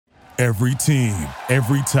Every team,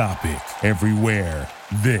 every topic, everywhere.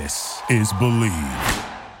 This is Believe.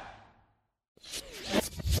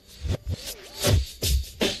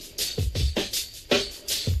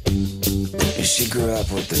 She grew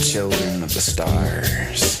up with the children of the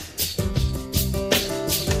stars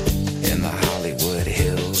in the Hollywood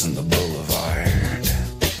Hills and the Boulevard.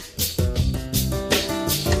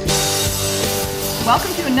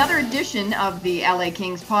 Welcome to another edition of the LA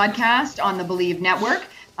Kings podcast on the Believe Network.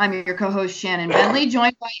 I'm your co-host Shannon Bentley,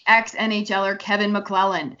 joined by ex-NHLer Kevin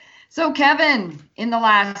McClelland. So Kevin, in the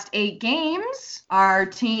last 8 games, our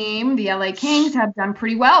team, the LA Kings, have done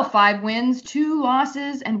pretty well. 5 wins, 2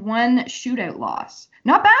 losses, and 1 shootout loss.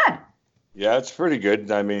 Not bad. Yeah, it's pretty good.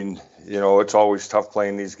 I mean, it's always tough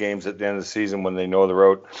playing these games at the end of the season when they know they're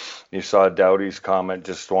out. You saw Doughty's comment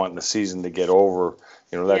just wanting the season to get over.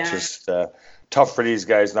 That's just tough for these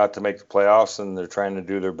guys not to make the playoffs, and they're trying to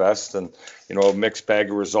do their best. And, a mixed bag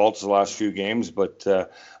of results the last few games, but a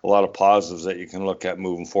lot of positives that you can look at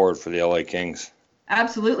moving forward for the LA Kings.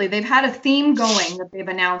 Absolutely. They've had a theme going that they've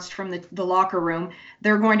announced from the locker room.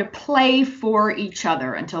 They're going to play for each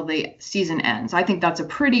other until the season ends. I think that's a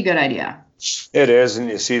pretty good idea. It is, and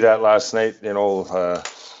you see that last night, I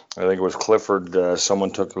think it was Clifford.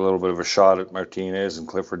 Someone took a little bit of a shot at Martinez, and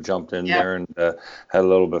Clifford jumped in there and had a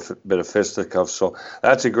little bit of fisticuffs. So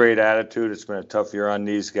that's a great attitude. It's been a tough year on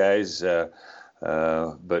these guys,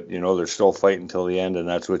 but they're still fighting till the end, and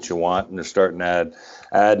that's what you want. And they're starting to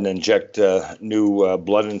add and inject new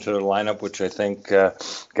blood into their lineup, which I think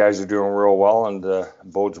guys are doing real well, and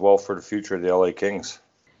bodes well for the future of the LA Kings.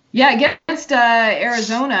 Yeah, against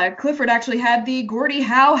Arizona, Clifford actually had the Gordie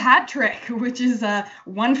Howe hat trick, which is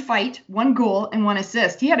 1 fight, 1 goal, and 1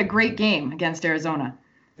 assist. He had a great game against Arizona.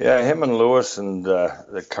 Yeah, him and Lewis and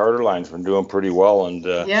the Carter line's been doing pretty well. And,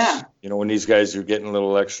 when these guys are getting a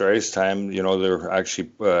little extra ice time, they're actually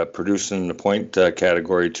producing in the point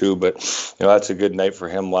category too. But, that's a good night for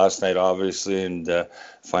him last night, obviously, and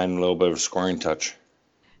finding a little bit of a scoring touch.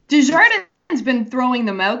 Desjardins has been throwing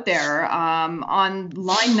them out there on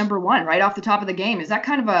line number 1 right off the top of the game. Is that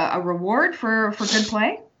kind of a reward for good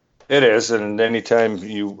play? It is, and anytime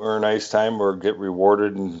you earn ice time or get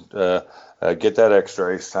rewarded and get that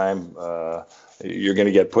extra ice time, you're going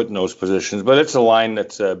to get put in those positions. But it's a line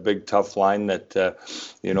that's a big, tough line that,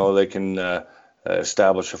 they can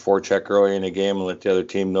establish a forecheck early in the game and let the other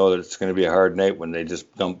team know that it's going to be a hard night when they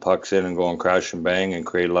just dump pucks in and go and crash and bang and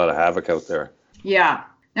create a lot of havoc out there. Yeah.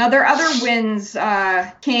 Now, their other wins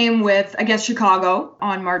came with against Chicago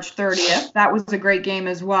on March 30th. That was a great game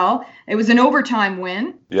as well. It was an overtime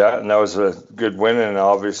win. Yeah, and that was a good win. And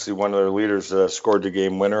obviously one of their leaders scored the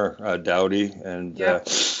game winner, Doughty. And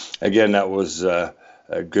again, that was a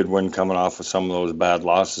good win coming off of some of those bad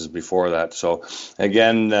losses before that. So,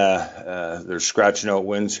 again, they're scratching out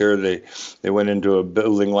wins here. They went into a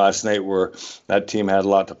building last night where that team had a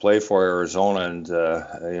lot to play for, Arizona, and,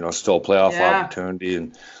 still a playoff opportunity.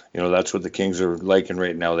 And, that's what the Kings are liking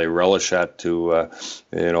right now. They relish that to,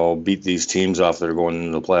 beat these teams off that are going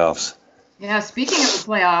into the playoffs. Yeah, speaking of the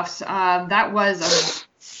playoffs, that was a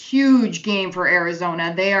huge game for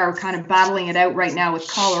Arizona. They are kind of battling it out right now with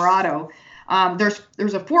Colorado.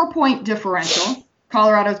 There's a 4-point differential.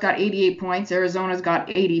 Colorado's got 88 points. Arizona's got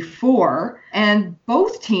 84. And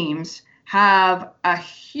both teams have a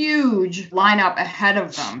huge lineup ahead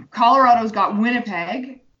of them. Colorado's got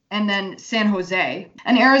Winnipeg and then San Jose.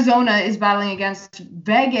 And Arizona is battling against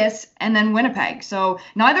Vegas and then Winnipeg. So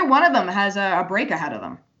neither one of them has a break ahead of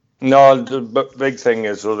them. No, the big thing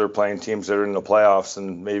is they're playing teams that are in the playoffs,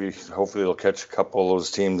 and maybe hopefully they'll catch a couple of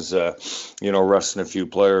those teams, resting a few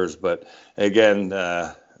players. But again,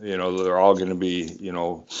 they're all going to be,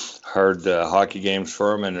 hard hockey games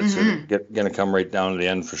for them, and it's going to come right down to the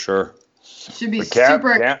end for sure. Should be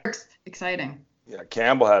super exciting. Yeah,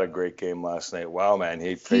 Campbell had a great game last night. Wow, man,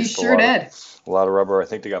 he faced a lot of rubber. I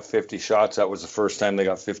think they got 50 shots. That was the first time they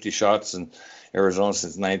got 50 shots in Arizona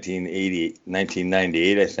since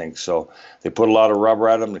 1998, I think. So they put a lot of rubber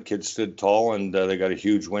at him. The kid stood tall, and they got a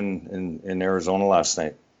huge win in Arizona last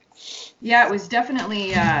night. Yeah, it was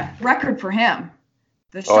definitely a record for him.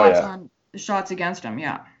 The shots against him,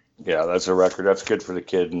 yeah. Yeah, that's a record. That's good for the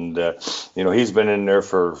kid, and he's been in there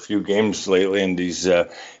for a few games lately, and he's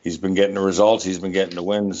been getting the results. He's been getting the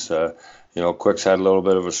wins. Quick's had a little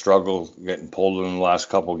bit of a struggle getting pulled in the last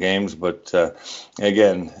couple games, but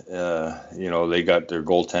again, they got their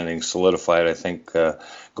goaltending solidified, I think,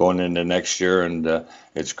 going into next year, and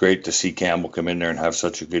it's great to see Campbell come in there and have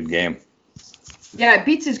such a good game. Yeah, it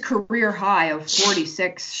beats his career high of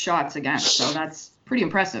 46 shots against, so that's pretty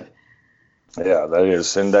impressive. Yeah, that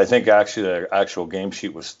is. And I think actually the actual game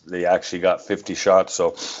sheet was they actually got 50 shots.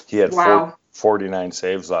 So he had Wow. 49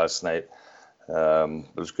 saves last night.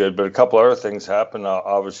 It was good. But a couple other things happened.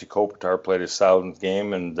 Obviously, Kopitar played his 1,000th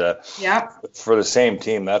game. And Yep. for the same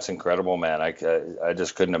team, that's incredible, man. I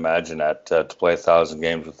just couldn't imagine that to play 1,000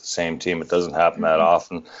 games with the same team. It doesn't happen that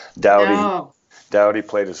often. No. Doughty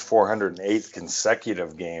played his 408th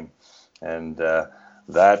consecutive game. And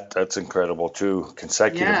that's incredible too,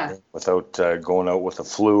 consecutive without going out with a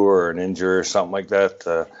flu or an injury or something like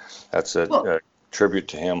that. That's a tribute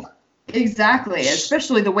to him. Exactly,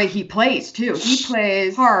 especially the way he plays too. He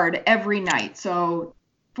plays hard every night. So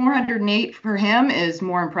 408 for him is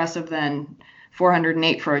more impressive than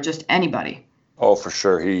 408 for just anybody. Oh, for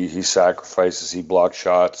sure. He sacrifices. He blocks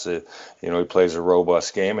shots. He plays a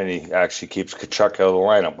robust game, and he actually keeps Tkachuk out of the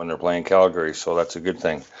lineup when they're playing Calgary. So that's a good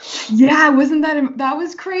thing. Yeah, wasn't that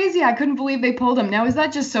was crazy? I couldn't believe they pulled him. Now, is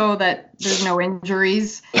that just so that there's no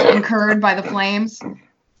injuries incurred by the Flames?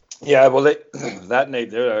 Yeah, well, that night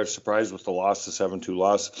they were surprised with the loss, the 7-2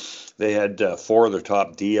 loss. They had 4 of their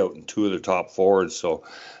top D out and 2 of their top forwards. So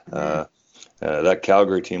that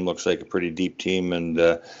Calgary team looks like a pretty deep team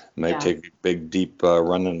and might take a big, deep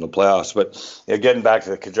run in the playoffs. But getting back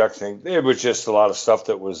to the Tkachuk thing, it was just a lot of stuff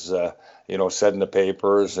that was, said in the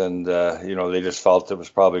papers. And, they just felt it was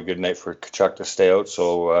probably a good night for Tkachuk to stay out.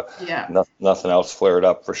 So nothing else flared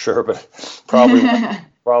up for sure. But probably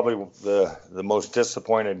the most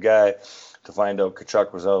disappointed guy to find out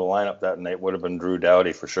Tkachuk was out of the lineup that night would have been Drew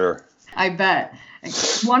Doughty for sure. I bet.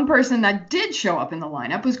 One person that did show up in the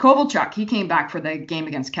lineup was Kovalchuk. He came back for the game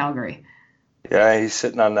against Calgary. Yeah, he's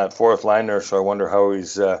sitting on that fourth line there, so I wonder how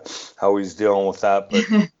he's dealing with that.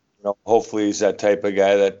 But hopefully he's that type of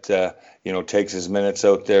guy that takes his minutes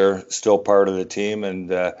out there, still part of the team, and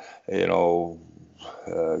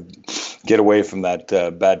get away from that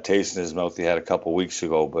bad taste in his mouth he had a couple weeks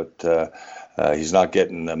ago. But he's not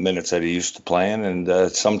getting the minutes that he used to playing,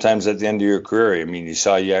 and sometimes at the end of your career, I mean, you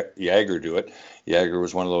saw Jagger do it. Jagger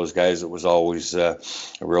was one of those guys that was always a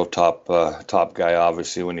real top guy,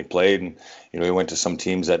 obviously, when he played, and he went to some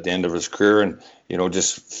teams at the end of his career, and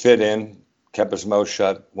just fit in, kept his mouth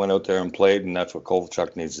shut, went out there and played, and that's what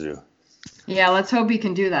Kovalchuk needs to do. Yeah, let's hope he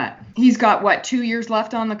can do that. He's got 2 years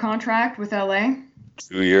left on the contract with LA.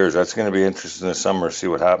 2 years. That's going to be interesting this summer. See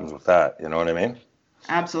what happens with that. You know what I mean?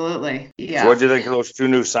 Absolutely. Yeah. So what do you think of those 2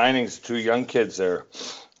 new signings, 2 young kids there?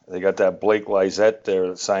 They got that Blake Lizette there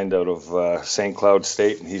that signed out of St. Cloud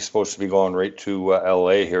State, and he's supposed to be going right to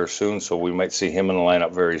LA here soon, so we might see him in the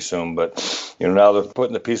lineup very soon. But now they're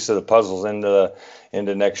putting the pieces of the puzzles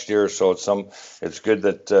into next year, so it's good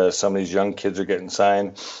that some of these young kids are getting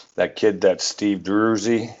signed. That kid, that Steve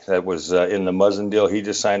Druzy, that was in the Muzzin deal, he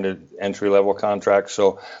just signed an entry-level contract,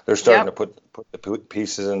 so they're starting to put the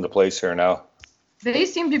pieces into place here now. They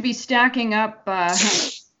seem to be stacking up,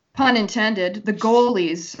 pun intended, the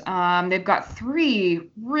goalies. They've got 3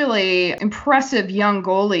 really impressive young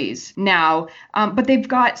goalies now, but they've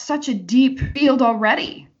got such a deep field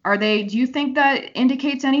already. Do you think that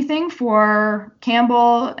indicates anything for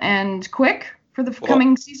Campbell and Quick for the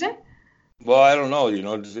coming season? Well, I don't know.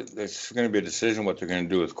 It's going to be a decision what they're going to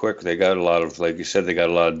do with Quick. They got a lot of, like you said, they got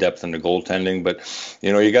a lot of depth in the goaltending. But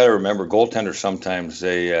you got to remember, goaltenders sometimes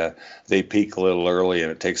they peak a little early,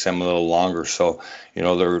 and it takes them a little longer. So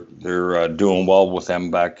they're doing well with them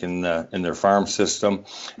back in their farm system.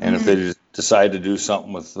 And if they decide to do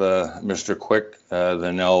something with Mr. Quick,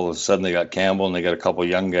 then all of a sudden they got Campbell, and they got a couple of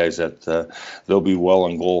young guys that they'll be well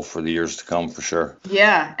in goal for the years to come for sure.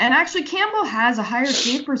 Yeah, and actually Campbell has a higher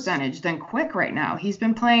save percentage than Quick right now. He's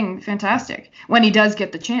been playing fantastic when he does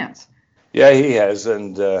get the chance. Yeah, he has,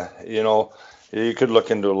 and you could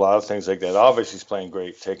look into a lot of things like that. Obviously, he's playing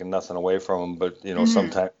great, taking nothing away from him. But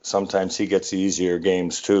sometimes he gets the easier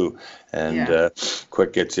games too, and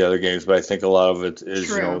Quick gets the other games. But I think a lot of it is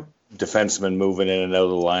defensemen moving in and out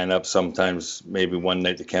of the lineup. Sometimes maybe one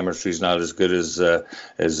night the chemistry is not as good as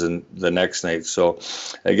the next night. So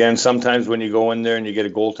again, sometimes when you go in there and you get a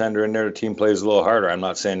goaltender in there, the team plays a little harder. I'm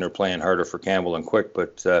not saying they're playing harder for Campbell and Quick,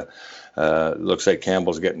 but looks like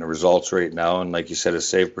Campbell's getting the results right now, and like you said, his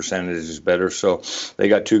save percentage is better. So they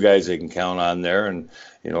got 2 guys they can count on there, and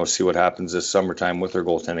see what happens this summertime with their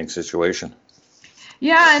goaltending situation.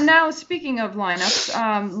 Yeah, and now speaking of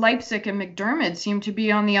lineups, Leipzig and McDermott seem to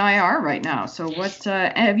be on the IR right now. So what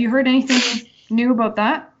have you heard anything new about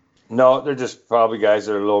that? No, they're just probably guys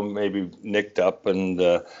that are a little maybe nicked up, and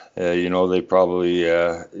they probably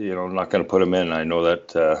not going to put him in. I know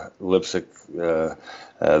that Leipzig,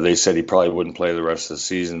 they said he probably wouldn't play the rest of the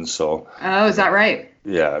season. So. Oh, is that right?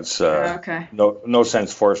 Yeah, it's okay. No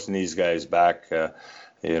sense forcing these guys back.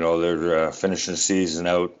 they're finishing the season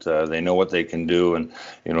out. They know what they can do, and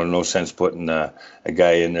no sense putting a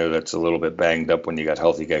guy in there that's a little bit banged up when you got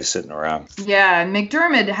healthy guys sitting around. Yeah,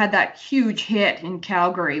 McDermott had that huge hit in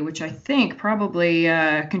Calgary, which I think probably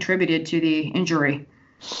contributed to the injury.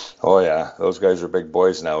 Oh yeah, those guys are big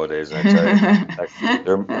boys nowadays. I tell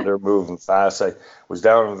you, they're moving fast. I was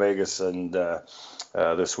down in Vegas and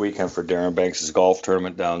this weekend for Darren Banks' golf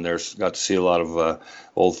tournament down there. Got to see a lot of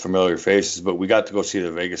old familiar faces, but we got to go see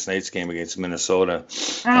the Vegas Knights game against Minnesota.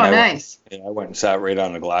 Oh, nice. I went and sat right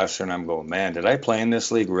on the glass there, and I'm going, man, did I play in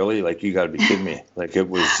this league really? Like, you got to be kidding me. Like, it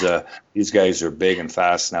was these guys are big and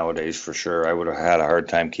fast nowadays for sure. I would have had a hard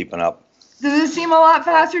time keeping up. Does it seem a lot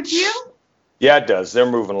faster to you? Yeah, it does. They're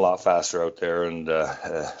moving a lot faster out there, and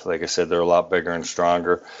like I said, they're a lot bigger and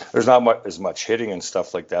stronger. There's not as much hitting and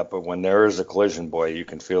stuff like that, but when there is a collision, boy, you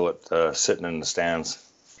can feel it sitting in the stands.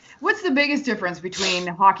 What's the biggest difference between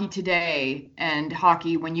hockey today and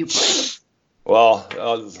hockey when you play? Well,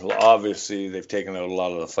 obviously, they've taken out a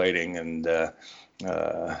lot of the fighting, and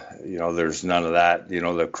there's none of that.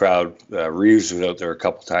 The crowd, Reeves was out there a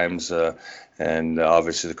couple times, and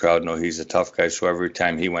obviously the crowd know he's a tough guy. So every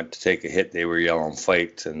time he went to take a hit, they were yelling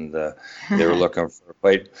fight, and they were looking for a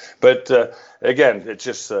fight. But again, it's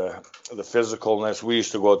just the physicalness. We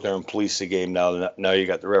used to go out there and police the game. Now you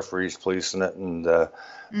got the referees policing it, and the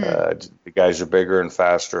guys are bigger and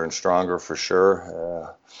faster and stronger for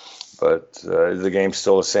sure. But the game's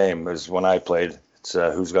still the same as when I played. It's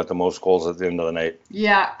who's got the most goals at the end of the night.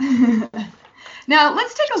 Yeah. Now,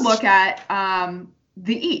 let's take a look at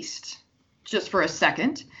the East just for a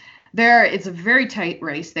second. It's a very tight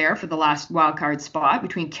race there for the last wildcard spot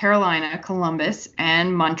between Carolina, Columbus,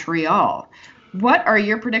 and Montreal. What are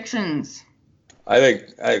your predictions? I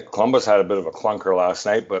think Columbus had a bit of a clunker last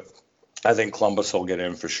night, but I think Columbus will get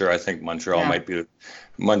in for sure. I think Montreal might be the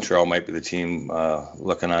team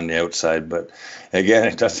looking on the outside, but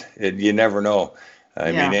again, you never know.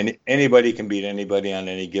 I mean, anybody can beat anybody on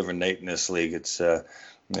any given night in this league. It's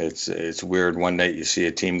weird. One night you see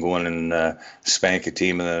a team going and spank a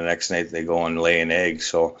team, and then the next night they go and lay an egg.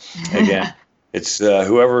 So again, it's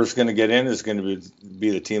whoever's going to get in is going to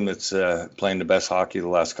be the team that's playing the best hockey the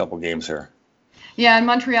last couple games here. Yeah, and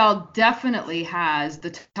Montreal definitely has the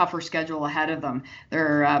tougher schedule ahead of them.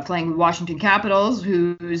 They're playing Washington Capitals,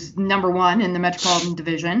 who's number 1 in the Metropolitan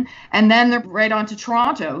Division, and then they're right on to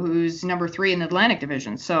Toronto, who's number 3 in the Atlantic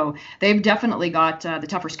Division. So they've definitely got the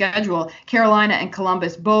tougher schedule. Carolina and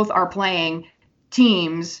Columbus both are playing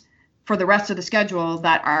teams for the rest of the schedule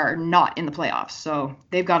that are not in the playoffs. So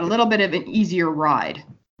they've got a little bit of an easier ride.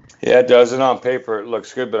 Yeah, it does. And on paper, it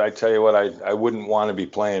looks good. But I tell you what, I wouldn't want to be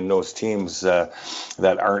playing those teams that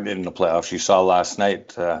aren't in the playoffs. You saw last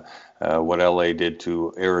night what LA did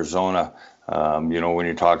to Arizona. When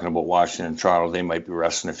you're talking about Washington and Toronto, they might be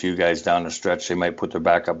resting a few guys down the stretch. They might put their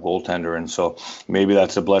backup goaltender in. So maybe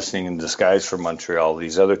that's a blessing in disguise for Montreal.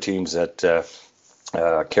 These other teams that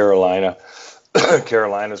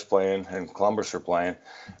Carolina's playing and Columbus are playing,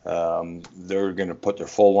 they're going to put their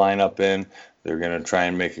full lineup in. They're going to try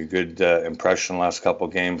and make a good impression last couple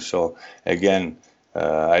of games. So, again,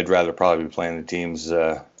 I'd rather probably be playing the teams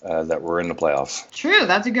that were in the playoffs. True.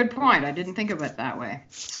 That's a good point. I didn't think of it that way.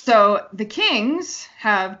 So the Kings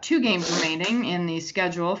have 2 games remaining in the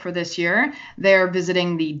schedule for this year. They're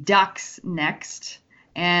visiting the Ducks next.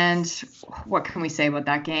 And what can we say about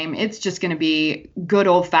that game? It's just going to be good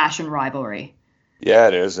old-fashioned rivalry. Yeah,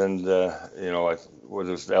 it is. And,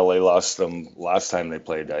 LA lost them last time they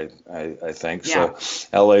played, I think. Yeah.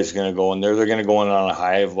 So LA's going to go in there. They're going to go in on a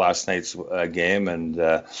high of last night's game. And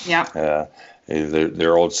their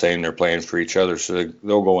old saying, they're playing for each other. So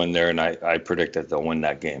they'll go in there, and I predict that they'll win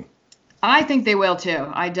that game. I think they will, too.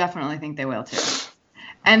 I definitely think they will, too.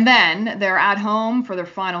 And then they're at home for their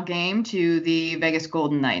final game to the Vegas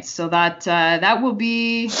Golden Knights. So that will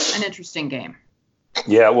be an interesting game.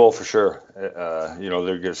 Yeah, well, for sure.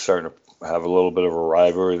 They're just starting to have a little bit of a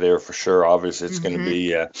rivalry there for sure. Obviously, it's going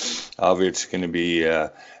to be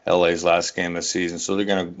LA's last game of the season, so they're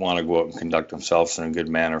going to want to go out and conduct themselves in a good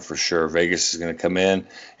manner for sure. Vegas is going to come in.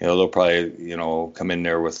 They'll probably come in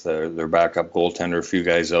there with their backup goaltender, a few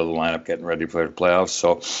guys out of the lineup getting ready for the playoffs.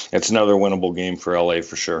 So it's another winnable game for LA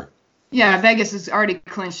for sure. Yeah, Vegas has already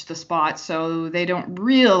clinched the spot, so they don't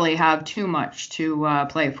really have too much to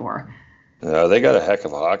play for. They got a heck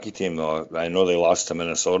of a hockey team, though. I know they lost to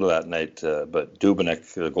Minnesota that night, but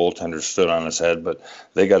Dubnyk, the goaltender, stood on his head. But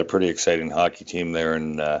they got a pretty exciting hockey team there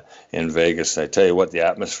in Vegas. I tell you what, the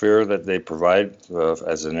atmosphere that they provide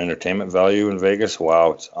as an entertainment value in Vegas,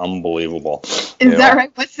 wow, it's unbelievable. Is that right?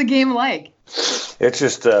 What's the game like? It's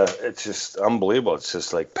just unbelievable. It's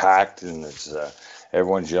just like packed, and it's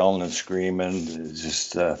everyone's yelling and screaming. It's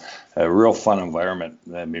just a real fun environment.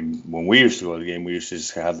 I mean, when we used to go to the game, we used to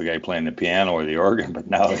just have the guy playing the piano or the organ, but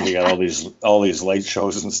now they got all these light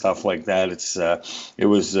shows and stuff like that. It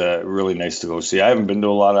was really nice to go see. I haven't been to a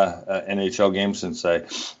lot of NHL games since I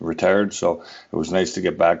retired, so it was nice to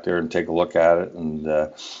get back there and take a look at it. And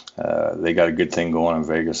they got a good thing going in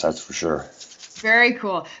Vegas, that's for sure. Very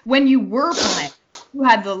cool. When you were playing, who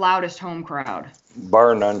had the loudest home crowd?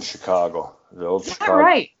 Bar none, Chicago. The old Chicago,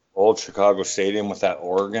 right? Old Chicago Stadium with that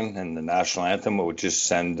organ and the national anthem, it would just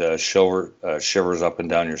send shivers up and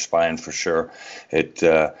down your spine for sure.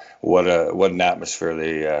 What an atmosphere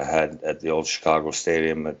they had at the old Chicago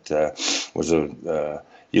Stadium. It was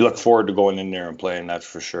you look forward to going in there and playing, that's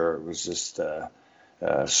for sure. It was just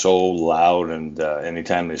so loud, and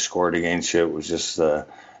anytime they scored against you, it was just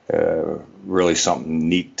really something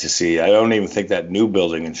neat to see. I don't even think that new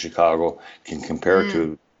building in Chicago can compare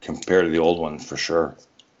to the old one for sure.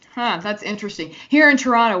 That's interesting. Here in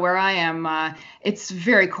Toronto, where I am, it's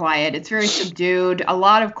very quiet. It's very subdued. A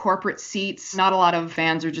lot of corporate seats. Not a lot of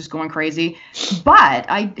fans are just going crazy. But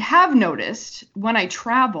I have noticed when I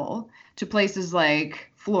travel to places like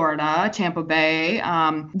Florida, Tampa Bay,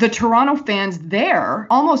 the Toronto fans there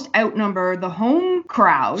almost outnumber the home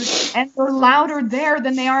crowd, and they're louder there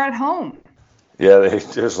than they are at home. Yeah,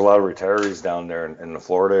 there's a lot of retirees down there in the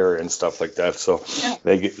Florida area and stuff like that. So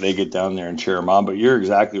they get down there and cheer them on. But you're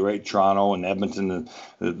exactly right. Toronto and Edmonton,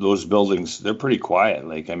 those buildings, they're pretty quiet.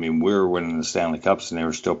 Like, I mean, we were winning the Stanley Cups and they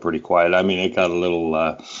were still pretty quiet. I mean, it got a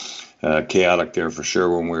little chaotic there for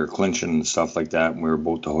sure when we were clinching and stuff like that, and we were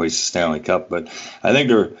about to hoist the Stanley Cup. But I think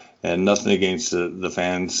and nothing against the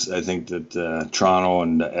fans. I think that Toronto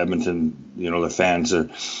and Edmonton, the fans are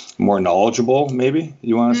more knowledgeable, maybe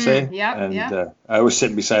you want to say. Yeah. I was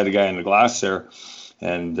sitting beside a guy in the glass there,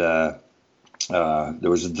 and there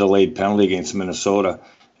was a delayed penalty against Minnesota,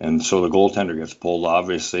 and so the goaltender gets pulled,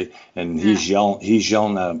 obviously, and he's yelling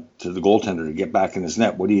to the goaltender to get back in his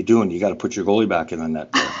net. What are you doing? You got to put your goalie back in the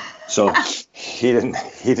net. So he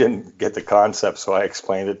didn't get the concept, so I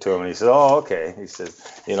explained it to him, and he said, "Oh, okay." He said,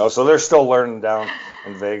 so they're still learning down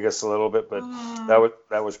in Vegas a little bit, but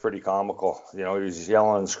that was pretty comical. He was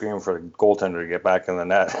yelling and screaming for the goaltender to get back in the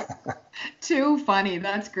net. Too funny.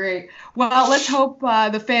 That's great. Well, let's hope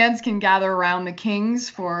the fans can gather around the Kings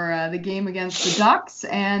for the game against the Ducks,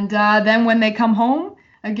 and then when they come home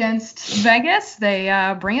against Vegas,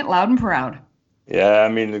 they bring it loud and proud. Yeah, I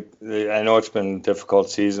mean, I know it's been a difficult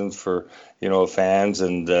season for, fans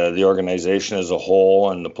and the organization as a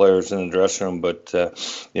whole and the players in the dressing room, but,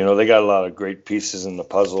 they got a lot of great pieces in the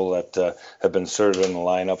puzzle that have been inserted in the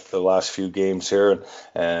lineup the last few games here,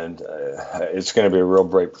 and it's going to be a real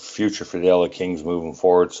bright future for the LA Kings moving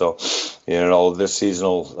forward. So, this season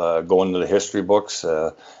will go into the history books,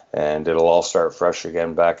 and it'll all start fresh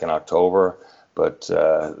again back in October. But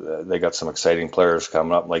they got some exciting players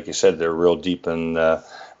coming up. Like you said, they're real deep in net,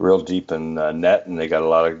 and they got a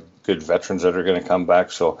lot of good veterans that are going to come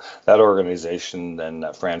back. So that organization and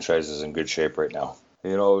that franchise is in good shape right now.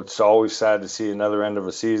 It's always sad to see another end of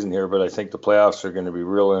a season here, but I think the playoffs are going to be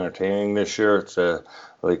real entertaining this year. It's I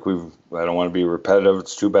don't want to be repetitive.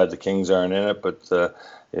 It's too bad the Kings aren't in it, but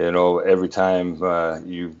every time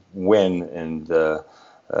you win and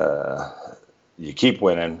you keep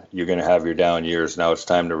winning, you're going to have your down years. Now it's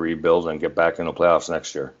time to rebuild and get back in the playoffs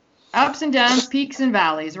next year. Ups and downs, peaks and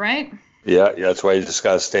valleys, right? Yeah, that's why you just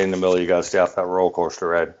got to stay in the middle. You got to stay off that roller coaster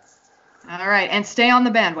ride. All right, and stay on the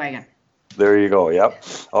bandwagon. There you go, yep.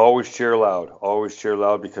 Always cheer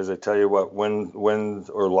loud, because I tell you what, win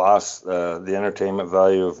or loss, the entertainment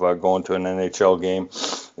value of going to an NHL game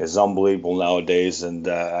is unbelievable nowadays, and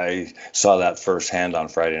I saw that firsthand on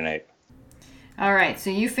Friday night. All right, so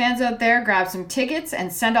you fans out there, grab some tickets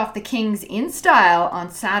and send off the Kings in style on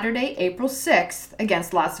Saturday, April 6th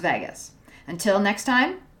against Las Vegas. Until next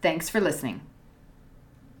time, thanks for listening.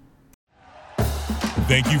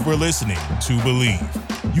 Thank you for listening to Believe.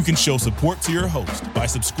 You can show support to your host by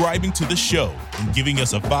subscribing to the show and giving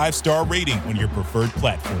us a 5-star rating on your preferred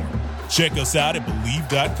platform. Check us out at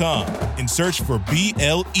Believe.com and search for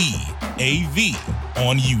BLEAV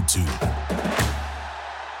on YouTube.